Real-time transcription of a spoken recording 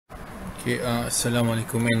Okay,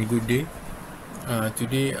 Assalamualaikum and good day.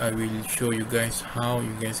 Today I will show you guys how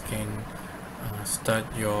you guys can start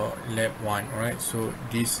your lab 1. Alright, so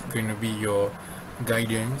this is going to be your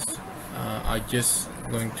guidance. I just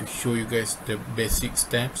going to show you guys the basic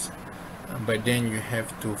steps, but then you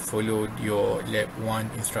have to follow your lab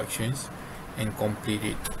 1 instructions and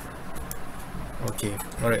complete it. Okay,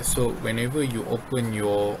 alright, so whenever you open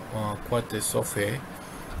your Quartz software,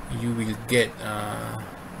 you will get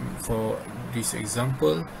for this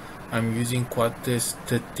example I'm using Quartz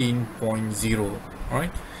 13.0. Alright,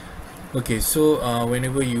 okay, so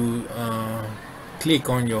whenever you click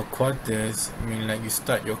on your Quartz, I mean like you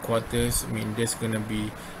start your Quartz, I mean there's gonna be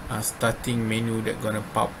a starting menu that gonna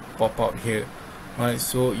pop out here. Alright,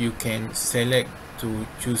 so you can select to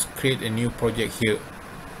choose create a new project here.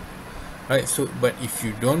 Right, so but if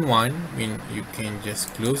you don't want, I mean you can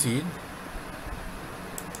just close it.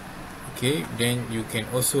 Okay, then you can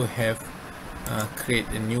also have create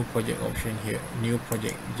a new project option here, new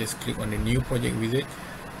project. Just click on the new project wizard,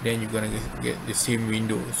 then you're gonna get the same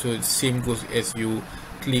window. So same goes as you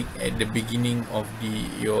click at the beginning of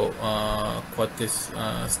your Quartz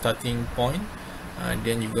starting point,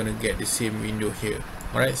 then you're gonna get the same window here.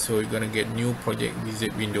 Alright, so you're gonna get new project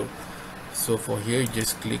wizard window. So for here, you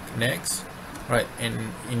just click next. Right, and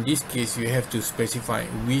in this case you have to specify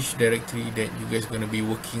which directory that you guys going to be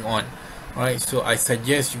working on. Alright, so I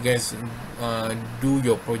suggest you guys do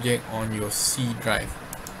your project on your C drive.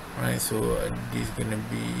 Alright, so this is going to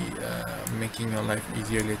be making your life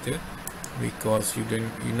easier later, because you're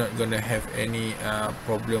not going to have any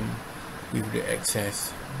problem with the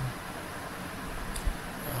access.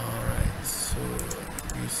 Alright, so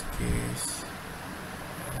in this case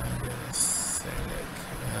I'm going to select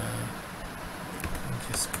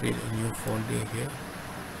just create a new folder here.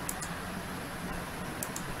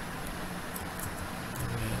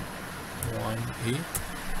 1A,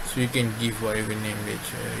 so you can give whatever name that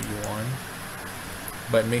you want,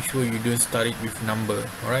 but make sure you don't start it with number.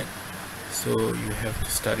 Alright, so you have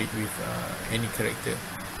to start it with any character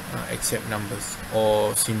except numbers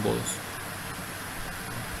or symbols.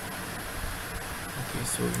 Okay,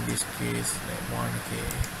 so in this case like 1. Okay,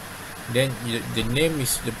 then the name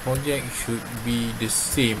is the project should be the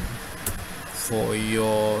same for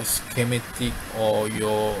your schematic or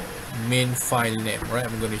your main file name. Right,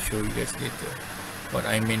 I'm going to show you guys later what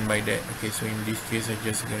I mean by that. Okay, so in this case I'm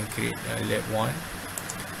just going to create lab 1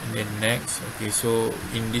 and then next. Okay, so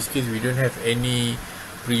in this case we don't have any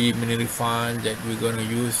preliminary file that we're going to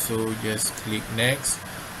use, so just click next.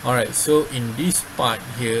 Alright, so in this part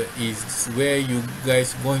here is where you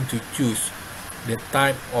guys going to choose the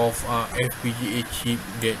type of FPGA chip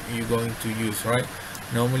that you're going to use. Right,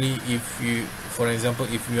 normally if you, for example,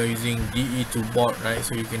 if you are using DE2 board, right,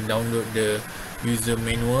 so you can download the user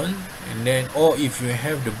manual, and then, or if you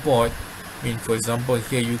have the board, I mean for example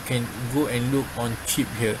here you can go and look on chip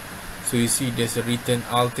here. So you see there's a written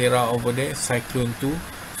Altera over there, Cyclone 2.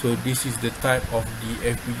 So this is the type of the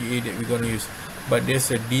FPGA that we're going to use, but there's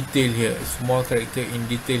a detail here, a small character in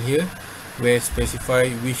detail here, where specify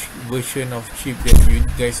which version of chip that you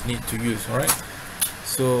guys need to use. Alright,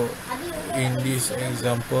 so in this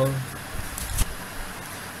example,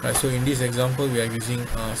 we are using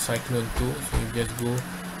Cyclone 2, so you just go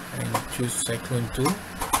and choose Cyclone 2,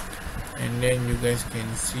 and then you guys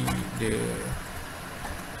can see the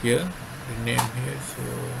name here.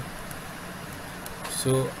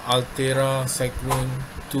 So Altera Cyclone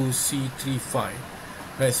 2C35.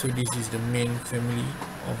 Right, so this is the main family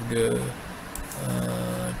of the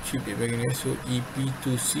chip that we're going to use. So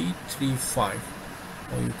EP2C35,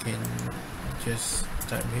 or you can just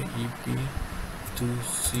type here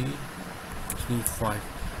EP2C35.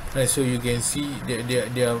 Right, so you can see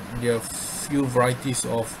there are few varieties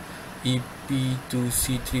of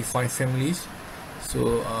EP2C35 families.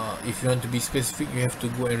 So if you want to be specific, you have to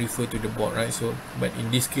go and refer to the board. Right, so but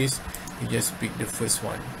in this case you just pick the first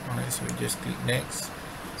one. Alright, so you just click next.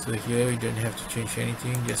 So here you don't have to change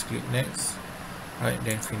anything, just click next. Right,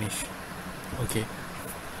 then finish. Okay,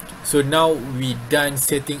 so now we done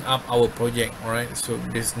setting up our project. Alright, so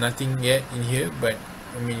there's nothing yet in here, but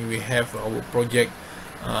I mean we have our project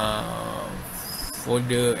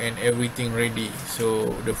folder and everything ready.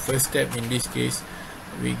 So the first step in this case,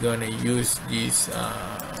 we're gonna use this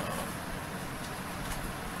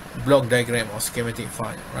block diagram or schematic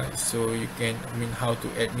file. Right, so you can, I mean how to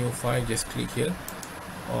add new file, just click here,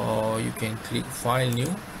 or you can click file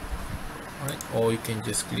new. Right, or you can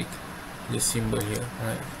just click the symbol here,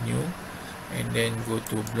 right, new, and then go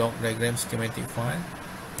to block diagram schematic file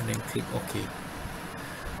and then click OK.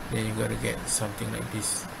 Then you're gonna get something like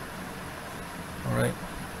this. Alright,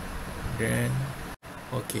 then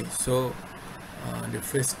okay, so the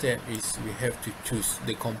first step is we have to choose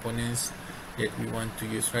the components that we want to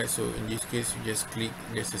use, right? So in this case, you just click,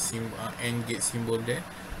 there's a AND gate symbol there,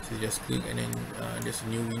 so just click, and then there's a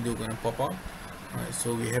new window gonna pop up. Right,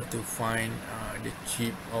 so we have to find the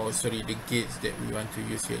chip, or sorry, the gates that we want to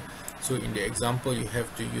use here. So in the example, you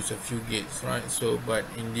have to use a few gates, right? So but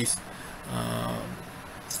in this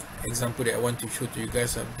example that I want to show to you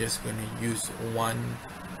guys, I'm just going to use one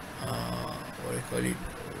what do you call it,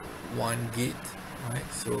 one gate, right?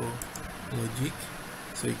 So logic,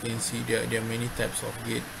 so you can see there are many types of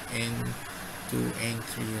gate, N2,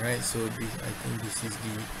 N3, right? So this, I think this is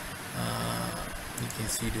the you can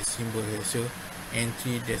see the symbol here. So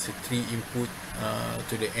N3, there's a 3 input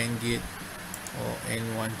to the AND gate, or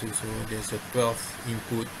N1, 2, so there's a 12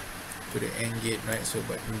 input to the AND gate, right? So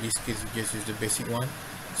but in this case, we just use the basic one,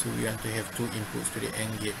 so we want to have 2 inputs to the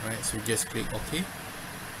AND gate, right? So just click OK,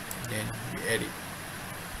 then we add it,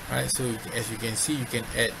 right? So as you can see, you can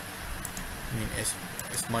add, I mean,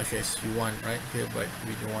 as much as you want right here, but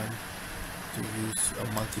we don't want to use a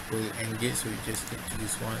multiple AND gate, so you just need to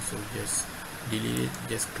use one. So just delete it,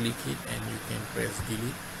 just click it, and you can press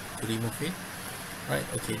delete to remove it, right?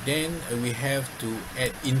 Okay, then we have to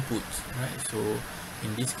add inputs, right? So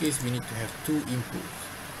in this case, we need to have 2 inputs,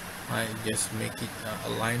 right? Just make it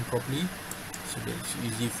align properly, so that it's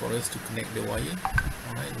easy for us to connect the wire.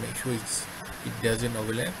 All right, make sure it doesn't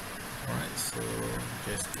overlap. All right, so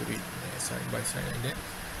just put it side by side like that.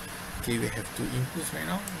 Okay, we have 2 inputs right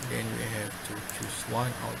now, then we have to choose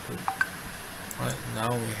one output. Right, now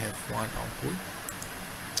we have one output.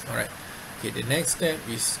 All right, okay, the next step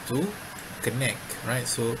is to connect, right?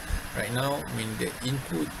 So right now, I mean, the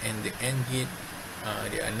input and the AND gate,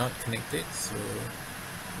 they are not connected, so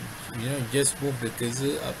you know, just move the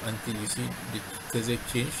cursor up until you see the cursor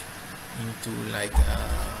change into like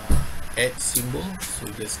add symbol. So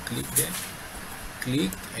just click there, click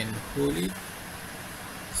and hold it,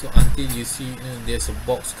 so until you see, you know, there's a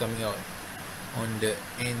box coming out on the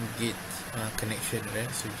AND gate connection, right?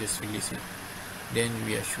 So just release it, then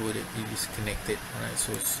we are sure that it is connected. Right,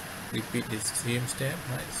 so repeat the same step,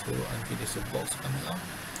 right? So until there's a box coming out,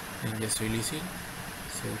 then just release it.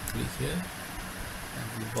 So click here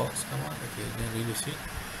and the box come out. Okay, then release it.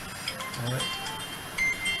 All right,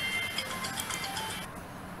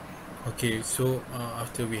 okay, so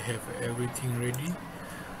after we have everything ready,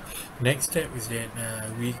 next step is that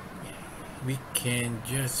we can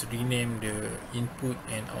just rename the input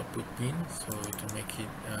and output pin, so to make it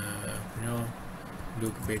you know,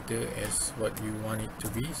 look better as what we want it to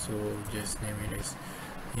be. So just name it as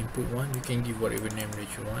input 1. You can give whatever name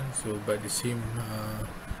that you want, so but the same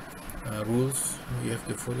rules you have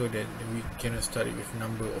to follow, that we cannot start it with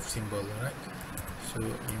number of symbol, right? So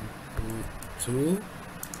input 2,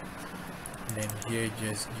 then here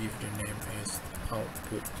just give the name as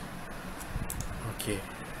output. Okay,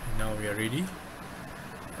 now we are ready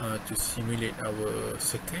to simulate our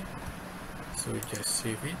circuit, so just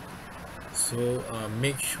save it. So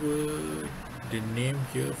make sure the name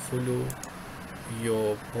here follow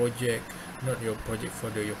your project, not your project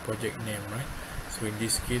folder, your project name, right? So in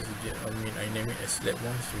this case, I mean, I name it as lab 1,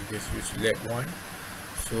 so you just use lab 1.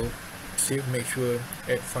 So save, make sure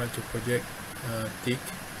add file to project tick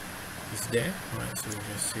is there, right? So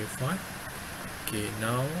just save file. Okay,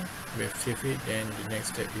 now we have saved it, then the next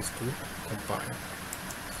step is to compile.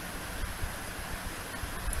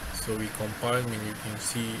 So we compile, I mean, you can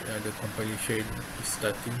see the compilation is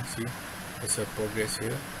starting. See, there's a progress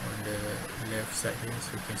here on the left side here,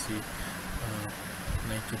 so you can see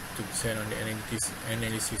 92% on the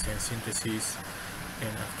analysis and synthesis.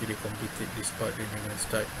 And after they completed this part, then they're going to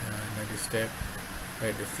start another step,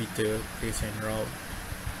 right? The filter, place and route.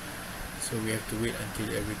 So we have to wait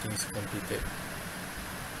until everything is completed.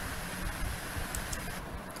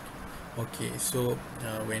 Okay, so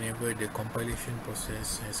whenever the compilation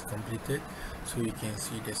process has completed, so you can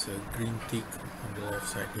see there's a green tick on the left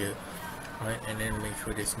side here, right? And then make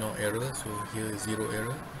sure there's no error. So here 0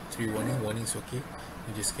 error, 3 warning is okay,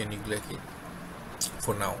 you just can neglect it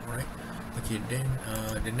for now, right? Okay, then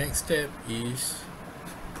the next step is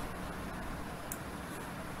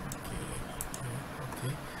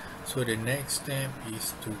okay, so the next step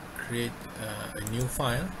is to create a new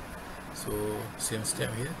file. So same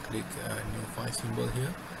step here, click new file symbol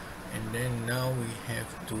here, and then now we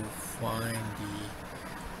have to find the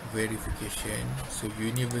verification. So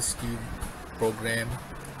university program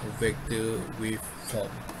vector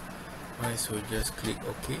waveform, right? So just click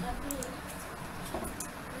OK.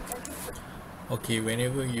 Okay,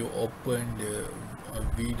 whenever you open the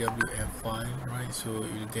VWF file, right, so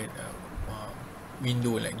you'll get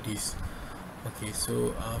window like this. Okay,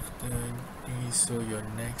 so after this, so your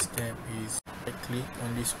next step is click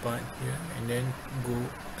on this part here and then go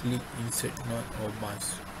click insert node or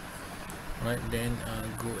bus. Right, then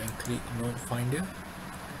go and click node finder.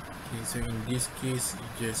 Okay, so in this case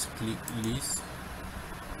you just click list.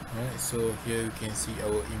 Alright, so here you can see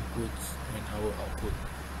our inputs and our output.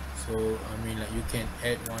 So I mean, like, you can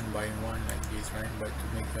add one by one like this, right? But to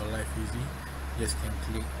make your life easy, just can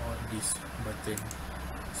click on this button.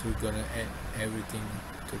 So we're gonna add everything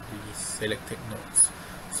to the selected nodes.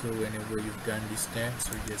 So whenever you've done this step,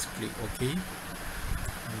 so just click OK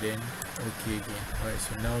and then OK again. Alright,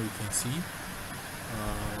 so now you can see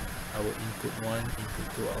our input 1, input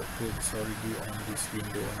 2, output is already on this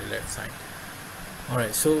window on the left side.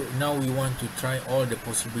 Alright, so now we want to try all the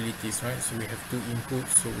possibilities, right? So we have two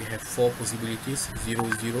inputs, so we have 4 possibilities: 0,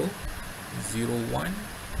 0, 0, 1,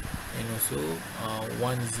 and also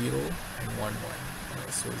 1, 0 and 1, 1.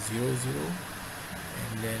 Alright, so 0, 0,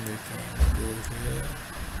 and then we can go here,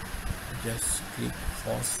 just click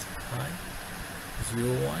force high, 0,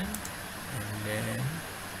 1, and then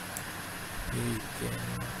we can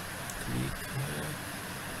click here,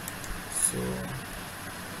 so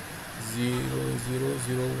 0, 0,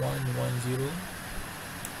 0, 1, 1, 0,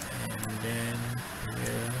 and then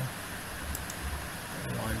here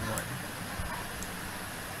 1, 1.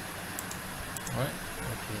 Alright,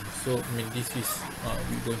 okay, so I mean, this is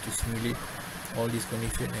we're going to simulate all these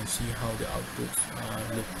conditions and see how the outputs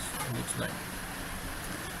looks like.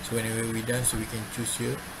 So whenever we're done, so we can choose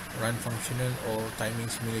here run functional or timing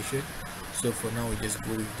simulation. So for now we just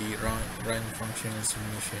go with the run functional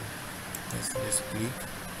simulation. Let's just click,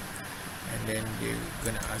 and then they're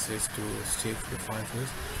gonna ask us to save the file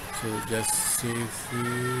first, so just save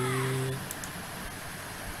it.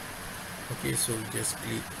 Okay, so just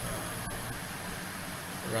click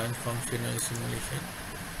run functional simulation.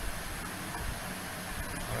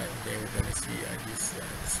 Alright, then we're gonna see this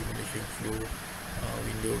simulation flow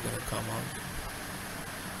window gonna come out.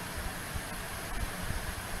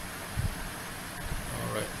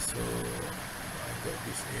 Alright, so I got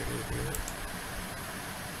this error here.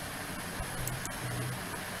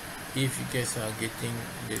 If you guys are getting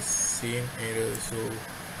the same error, so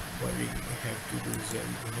what we have to do is that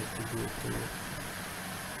we have to go to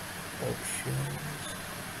options,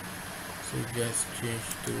 so just change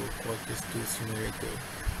to Quartz 2 simulator.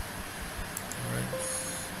 Alright,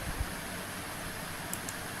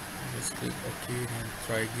 just click OK and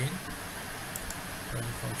try again, run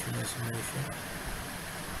functional simulation.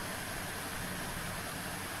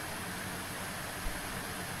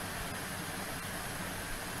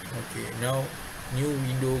 Okay, now new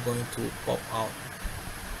window going to pop out.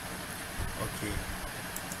 Okay,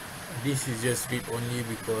 this is just read only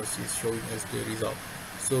because it's showing us the result.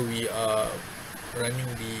 So we are running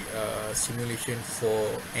the simulation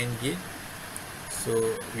for AND gate. So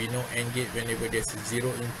we know AND gate, whenever there's a 0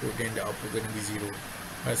 input, then the output going to be 0.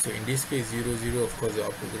 Right, so in this case 0, 0, of course the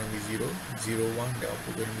output going to be 0. 0, 1, the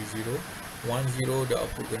output going to be 0. 1, 0, the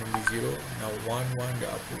output going to be 0. Now 1, 1,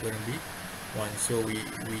 the output going to be 1. So we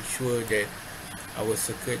sure that our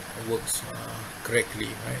circuit works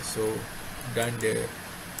correctly, right? So done the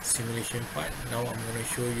simulation part. Now I'm going to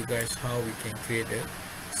show you guys how we can create a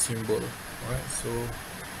symbol. Alright, so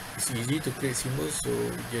it's easy to create symbols. So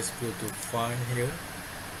you just go to file here,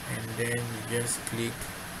 and then you just click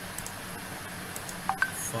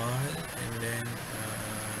file, and then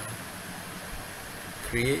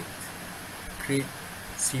create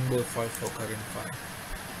symbol file for current file.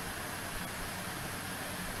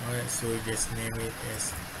 Alright, so just name it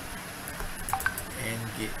as AND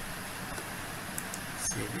gate.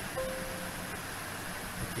 Save it.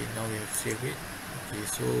 Okay, now we have saved it. Okay,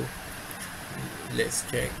 so let's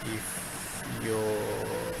check if your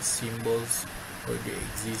symbols already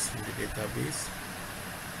exist in the database.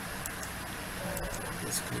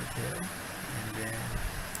 Just click here, and then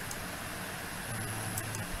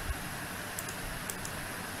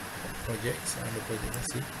projects, under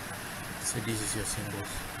project, see. So this is your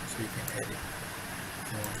symbols, so you can add it.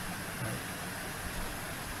 Right.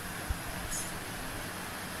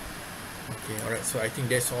 Okay, alright, so I think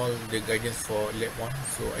that's all the guidance for lab 1.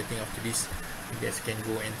 So I think after this you guys can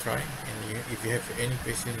go and try, and if you have any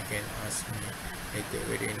question you can ask me later,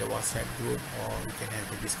 whether in the WhatsApp group or we can have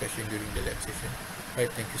a discussion during the lab session.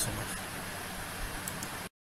 Alright, thank you so much.